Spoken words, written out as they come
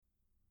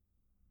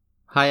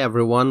Hi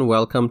everyone,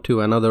 welcome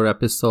to another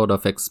episode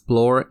of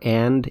Explore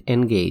and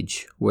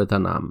Engage with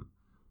Anam.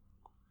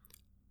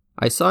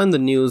 I saw in the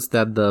news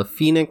that the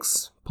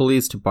Phoenix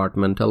Police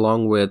Department,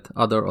 along with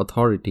other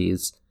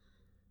authorities,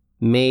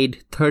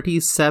 made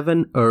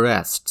 37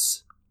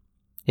 arrests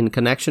in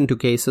connection to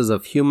cases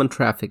of human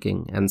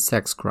trafficking and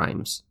sex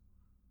crimes.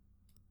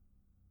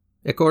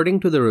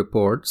 According to the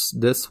reports,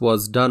 this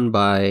was done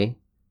by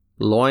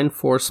law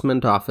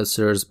enforcement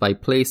officers by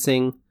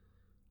placing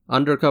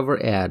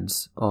undercover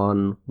ads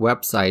on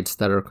websites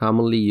that are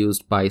commonly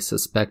used by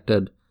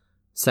suspected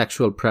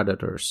sexual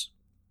predators.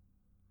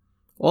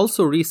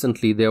 Also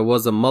recently, there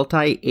was a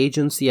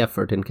multi-agency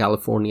effort in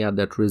California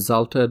that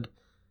resulted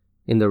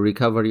in the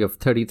recovery of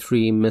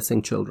 33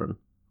 missing children.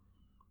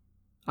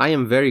 I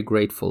am very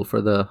grateful for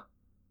the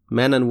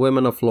men and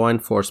women of law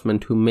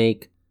enforcement who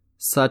make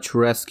such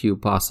rescue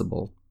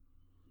possible.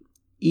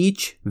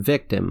 Each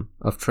victim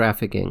of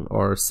trafficking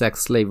or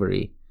sex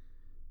slavery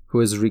who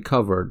is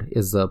recovered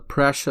is a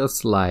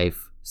precious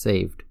life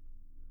saved.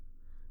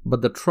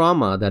 But the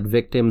trauma that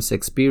victims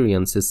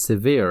experience is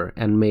severe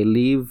and may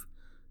leave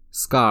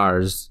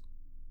scars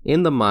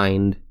in the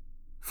mind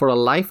for a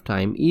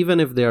lifetime,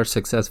 even if they are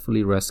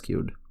successfully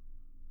rescued.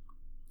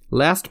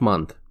 Last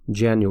month,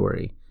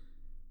 January,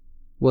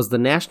 was the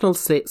National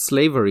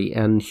Slavery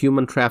and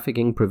Human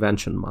Trafficking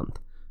Prevention Month.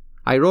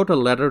 I wrote a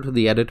letter to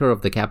the editor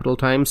of the Capital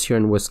Times here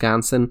in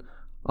Wisconsin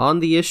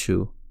on the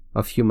issue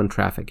of human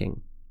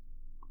trafficking.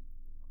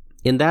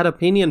 In that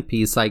opinion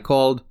piece, I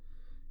called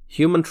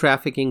human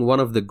trafficking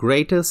one of the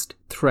greatest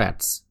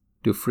threats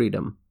to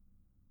freedom.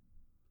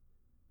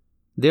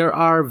 There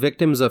are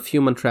victims of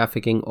human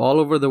trafficking all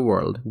over the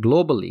world,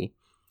 globally.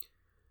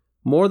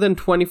 More than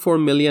 24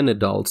 million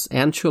adults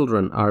and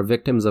children are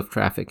victims of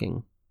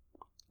trafficking,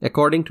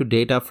 according to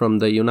data from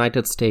the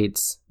United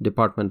States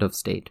Department of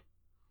State.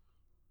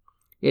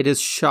 It is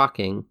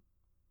shocking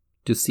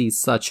to see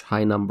such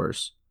high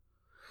numbers.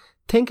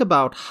 Think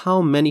about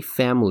how many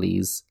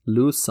families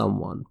lose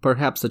someone,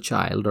 perhaps a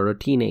child or a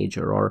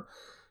teenager or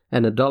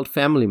an adult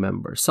family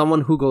member,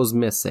 someone who goes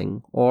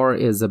missing or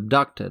is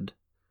abducted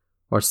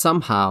or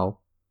somehow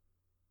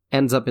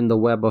ends up in the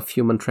web of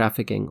human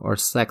trafficking or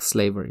sex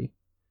slavery.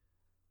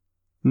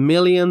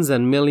 Millions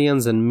and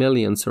millions and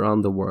millions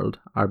around the world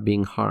are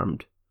being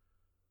harmed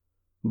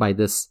by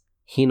this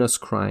heinous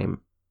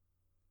crime.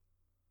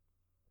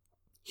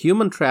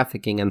 Human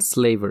trafficking and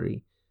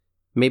slavery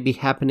may be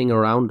happening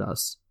around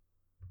us,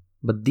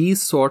 but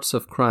these sorts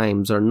of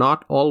crimes are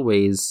not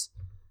always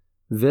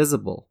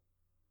visible,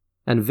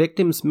 and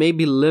victims may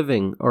be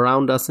living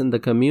around us in the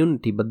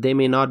community, but they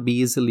may not be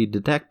easily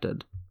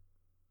detected.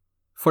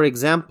 For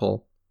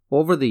example,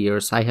 over the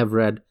years, I have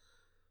read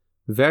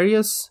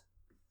various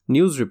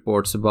news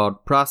reports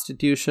about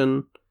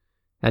prostitution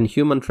and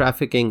human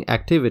trafficking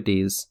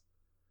activities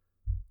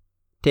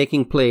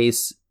taking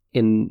place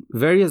in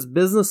various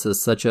businesses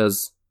such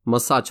as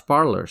massage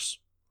parlors.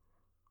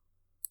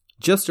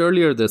 Just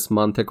earlier this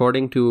month,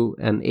 according to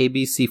an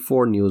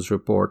ABC4 news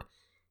report,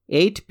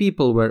 8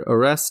 people were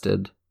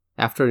arrested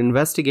after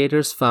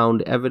investigators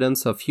found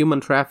evidence of human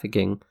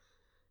trafficking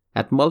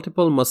at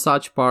multiple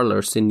massage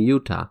parlors in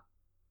Utah.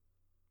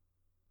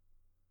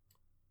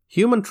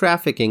 Human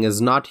trafficking is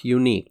not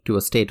unique to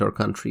a state or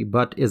country,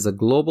 but is a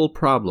global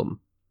problem.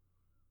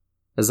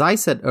 As I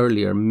said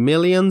earlier,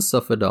 millions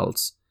of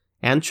adults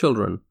and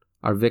children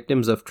are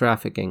victims of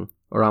trafficking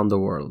around the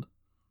world.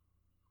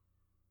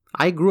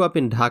 I grew up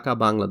in Dhaka,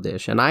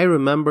 Bangladesh, and I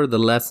remember the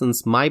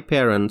lessons my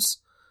parents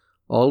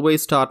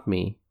always taught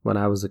me when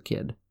I was a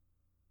kid.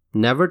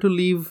 Never to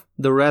leave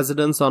the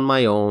residence on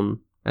my own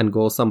and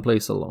go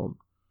someplace alone.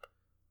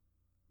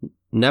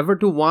 Never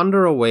to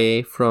wander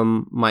away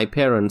from my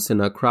parents in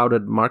a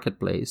crowded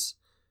marketplace.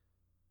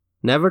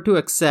 Never to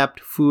accept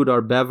food or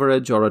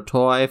beverage or a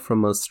toy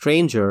from a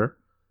stranger,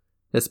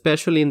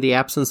 especially in the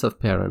absence of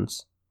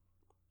parents.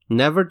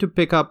 Never to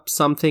pick up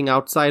something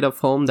outside of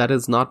home that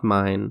is not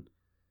mine.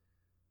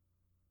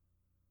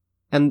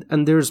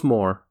 And there's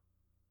more.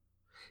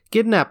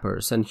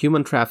 Kidnappers and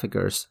human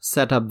traffickers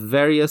set up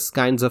various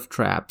kinds of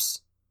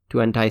traps to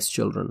entice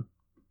children.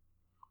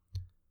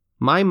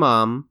 My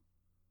mom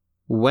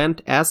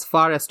went as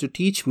far as to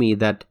teach me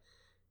that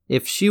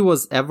if she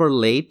was ever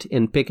late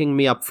in picking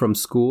me up from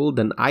school,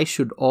 then I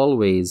should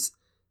always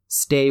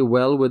stay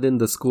well within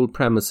the school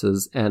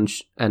premises and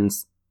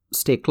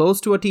stay close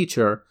to a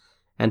teacher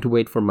and to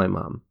wait for my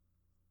mom.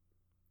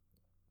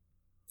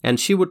 And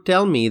she would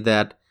tell me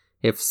that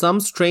if some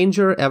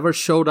stranger ever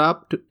showed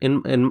up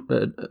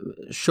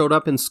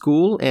in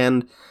school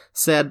and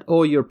said,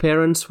 "Oh, your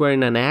parents were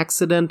in an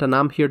accident and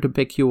I'm here to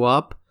pick you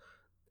up,"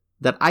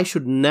 that I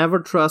should never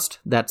trust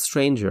that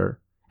stranger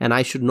and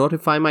I should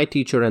notify my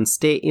teacher and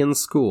stay in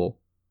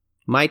school.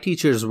 My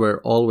teachers were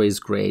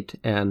always great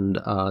and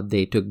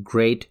they took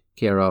great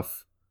care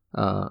of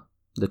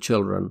the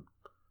children.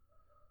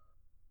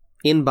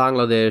 In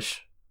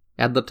Bangladesh,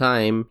 at the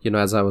time,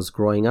 as I was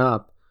growing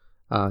up,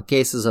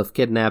 cases of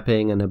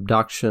kidnapping and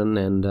abduction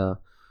and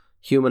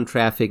human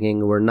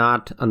trafficking were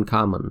not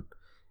uncommon.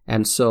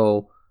 And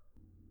so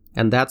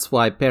And that's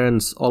why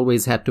parents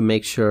always had to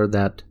make sure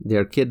that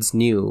their kids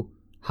knew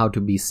how to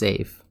be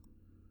safe.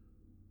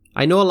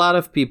 I know a lot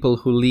of people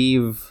who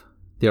leave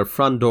their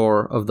front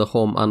door of the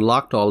home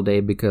unlocked all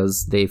day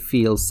because they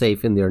feel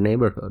safe in their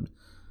neighborhood.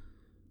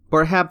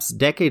 Perhaps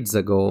decades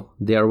ago,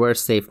 there were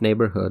safe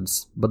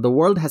neighborhoods, but the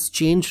world has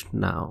changed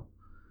now.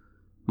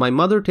 My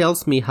mother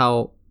tells me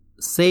how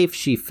safe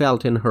she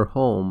felt in her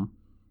home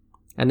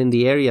and in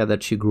the area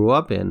that she grew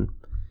up in,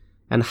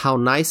 and how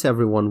nice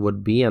everyone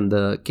would be, and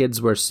the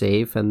kids were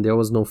safe and there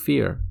was no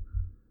fear.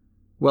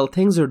 Well,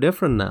 things are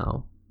different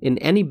now. In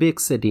any big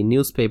city,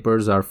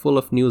 newspapers are full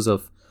of news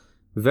of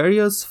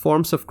various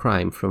forms of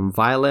crime, from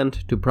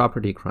violent to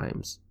property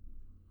crimes.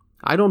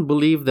 I don't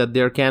believe that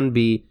there can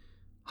be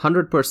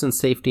 100%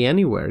 safety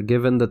anywhere,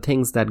 given the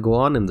things that go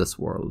on in this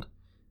world.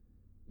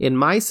 In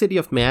my city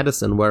of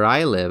Madison, where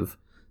I live,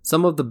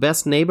 some of the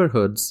best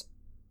neighborhoods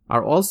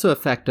are also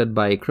affected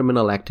by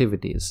criminal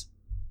activities.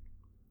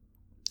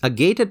 A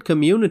gated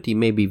community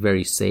may be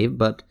very safe,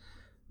 but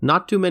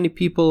not too many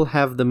people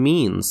have the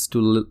means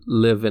to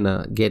live in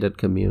a gated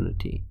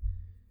community.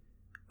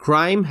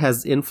 Crime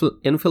has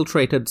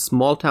infiltrated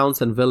small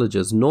towns and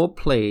villages. No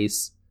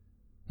place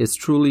is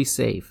truly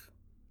safe.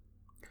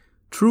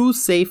 True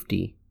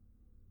safety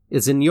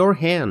is in your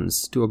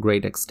hands to a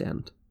great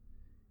extent,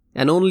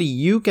 and only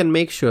you can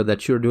make sure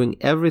that you're doing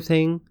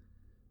everything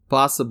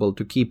possible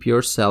to keep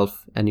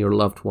yourself and your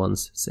loved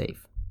ones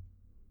safe.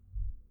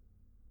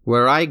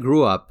 Where I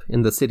grew up,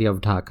 in the city of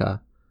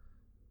Dhaka,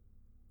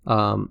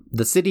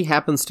 the city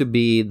happens to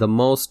be the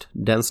most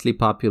densely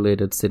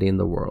populated city in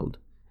the world.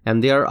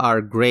 And there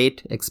are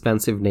great,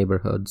 expensive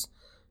neighborhoods.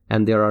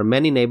 And there are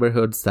many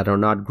neighborhoods that are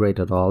not great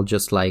at all,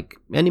 just like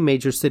any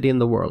major city in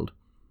the world.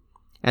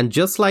 And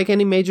just like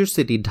any major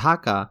city, in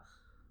Dhaka,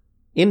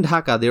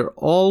 there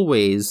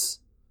always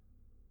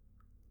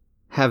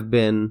have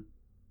been,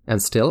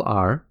 and still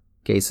are,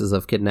 cases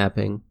of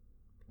kidnapping,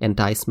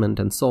 enticement,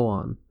 and so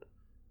on.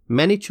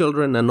 Many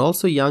children and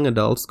also young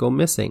adults go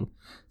missing.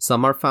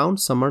 Some are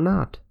found, some are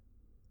not.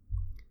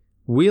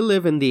 We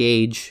live in the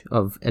age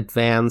of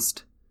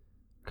advanced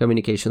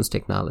communications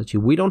technology.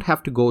 We don't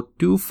have to go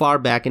too far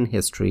back in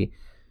history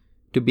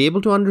to be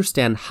able to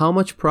understand how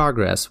much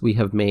progress we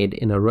have made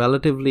in a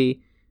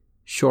relatively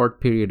short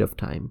period of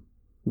time.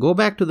 Go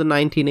back to the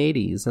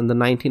 1980s and the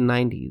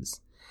 1990s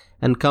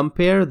and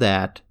compare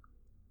that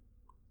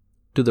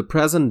to the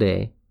present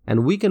day,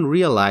 and we can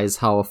realize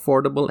how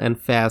affordable and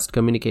fast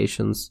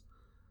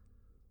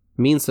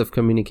means of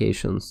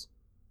communications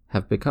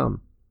have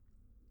become.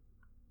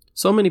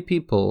 So many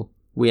people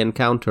we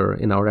encounter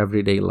in our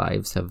everyday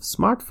lives have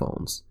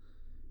smartphones.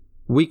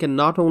 We can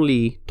not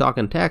only talk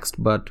and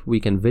text, but we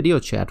can video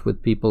chat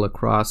with people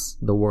across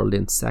the world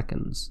in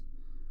seconds.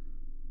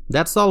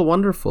 That's all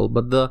wonderful,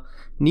 but the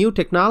new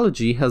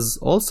technology has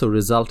also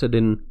resulted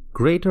in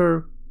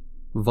greater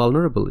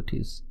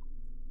vulnerabilities.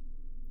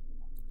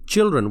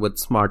 Children with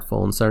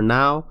smartphones are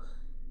now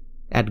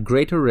at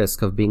greater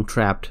risk of being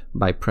trapped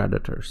by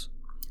predators.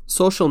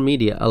 Social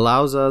media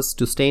allows us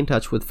to stay in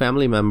touch with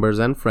family members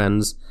and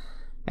friends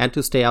and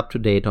to stay up to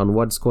date on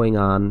what's going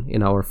on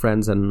in our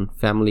friends and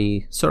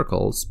family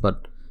circles,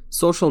 but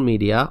social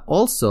media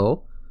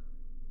also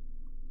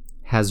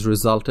has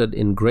resulted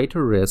in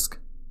greater risk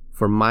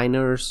for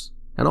minors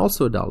and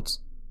also adults.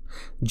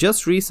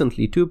 Just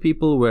recently, 2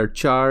 people were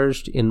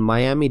charged in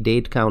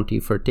Miami-Dade County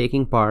for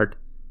taking part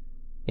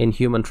in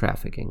human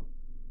trafficking.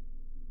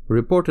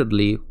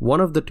 Reportedly,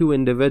 one of the 2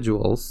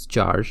 individuals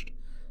charged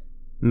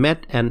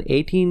met an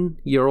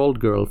 18-year-old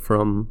girl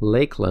from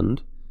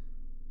Lakeland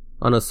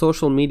on a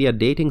social media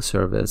dating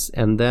service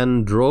and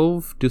then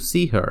drove to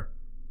see her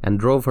and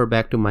drove her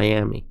back to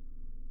Miami.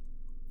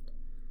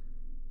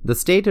 The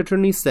state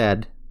attorney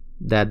said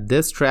that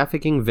this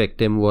trafficking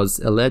victim was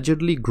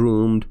allegedly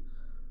groomed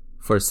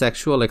for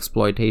sexual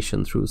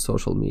exploitation through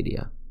social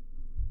media.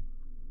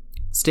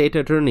 State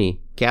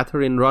Attorney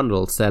Catherine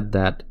Rundle said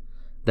that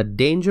the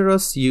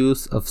dangerous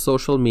use of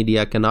social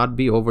media cannot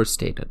be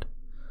overstated.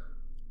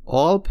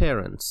 All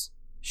parents,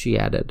 she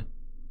added,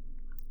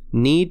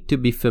 need to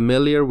be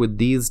familiar with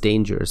these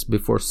dangers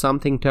before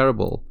something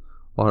terrible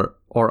or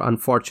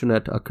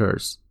unfortunate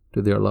occurs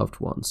to their loved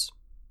ones.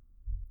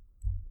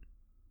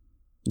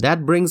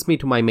 That brings me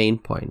to my main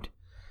point.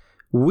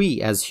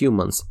 We as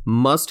humans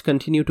must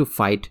continue to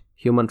fight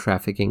human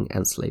trafficking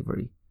and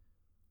slavery.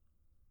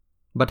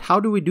 But how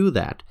do we do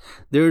that?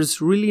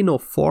 There's really no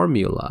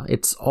formula.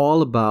 It's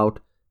all about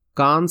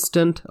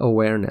constant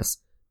awareness,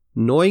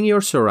 knowing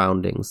your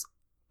surroundings,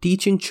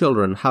 teaching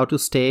children how to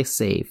stay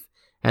safe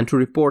and to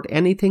report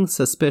anything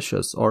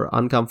suspicious or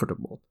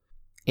uncomfortable,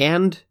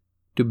 and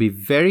to be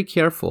very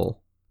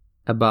careful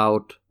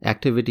about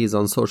activities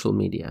on social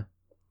media.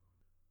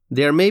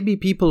 There may be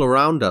people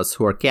around us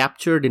who are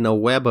captured in a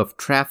web of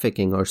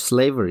trafficking or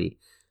slavery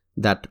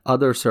that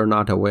others are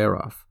not aware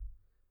of.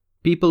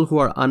 People who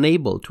are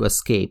unable to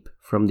escape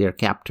from their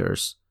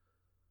captors.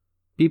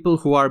 People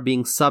who are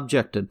being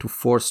subjected to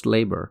forced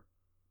labor.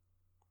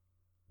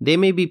 They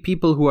may be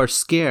people who are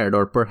scared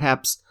or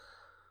perhaps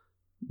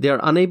They are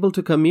unable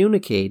to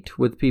communicate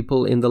with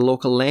people in the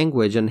local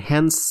language, and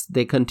hence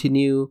they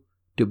continue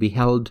to be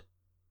held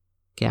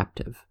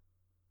captive.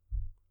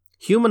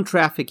 Human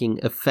trafficking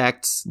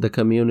affects the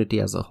community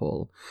as a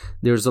whole.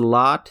 There's a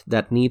lot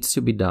that needs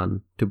to be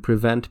done to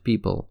prevent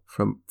people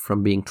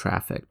from being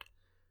trafficked,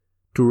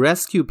 to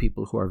rescue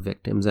people who are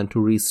victims, and to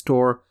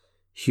restore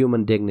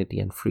human dignity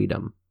and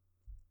freedom.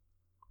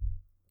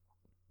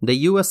 The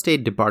U.S.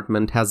 State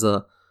Department has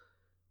a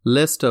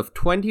list of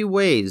 20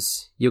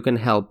 ways you can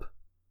help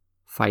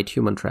fight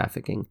human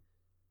trafficking.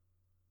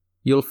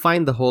 You'll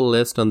find the whole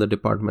list on the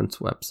department's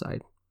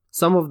website.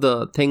 Some of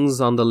the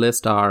things on the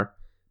list are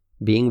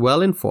being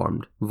well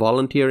informed,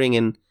 volunteering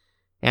in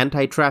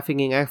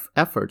anti-trafficking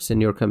efforts in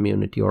your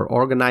community, or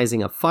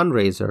organizing a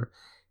fundraiser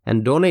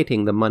and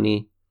donating the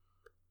money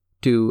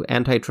to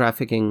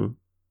anti-trafficking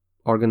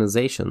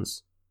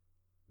organizations,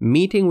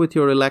 meeting with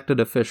your elected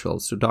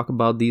officials to talk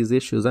about these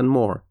issues and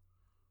more.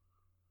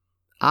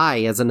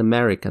 I, as an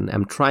American,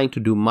 am trying to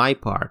do my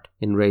part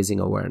in raising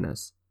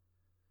awareness.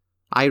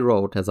 I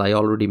wrote, as I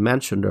already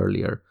mentioned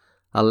earlier,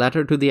 a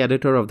letter to the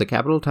editor of the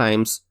Capital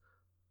Times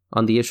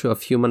on the issue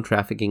of human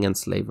trafficking and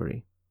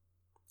slavery.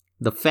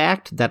 The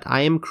fact that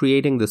I am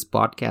creating this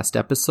podcast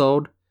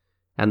episode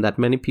and that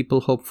many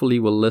people hopefully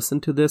will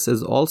listen to this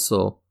is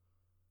also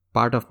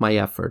part of my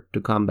effort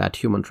to combat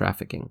human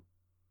trafficking.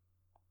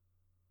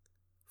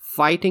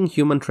 Fighting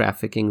human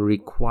trafficking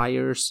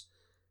requires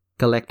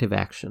collective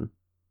action.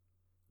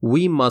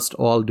 We must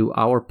all do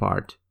our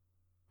part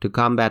to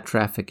combat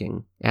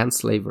trafficking and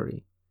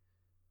slavery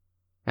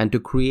and to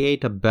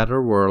create a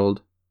better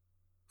world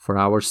for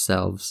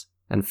ourselves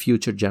and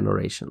future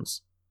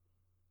generations.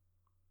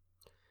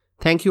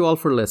 Thank you all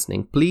for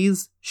listening.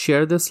 Please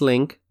share this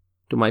link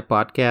to my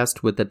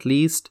podcast with at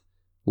least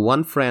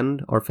one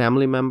friend or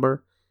family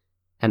member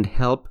and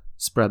help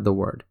spread the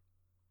word.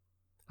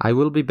 I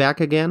will be back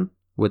again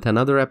with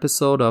another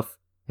episode of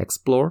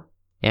Explore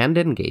and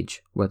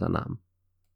Engage with Anam.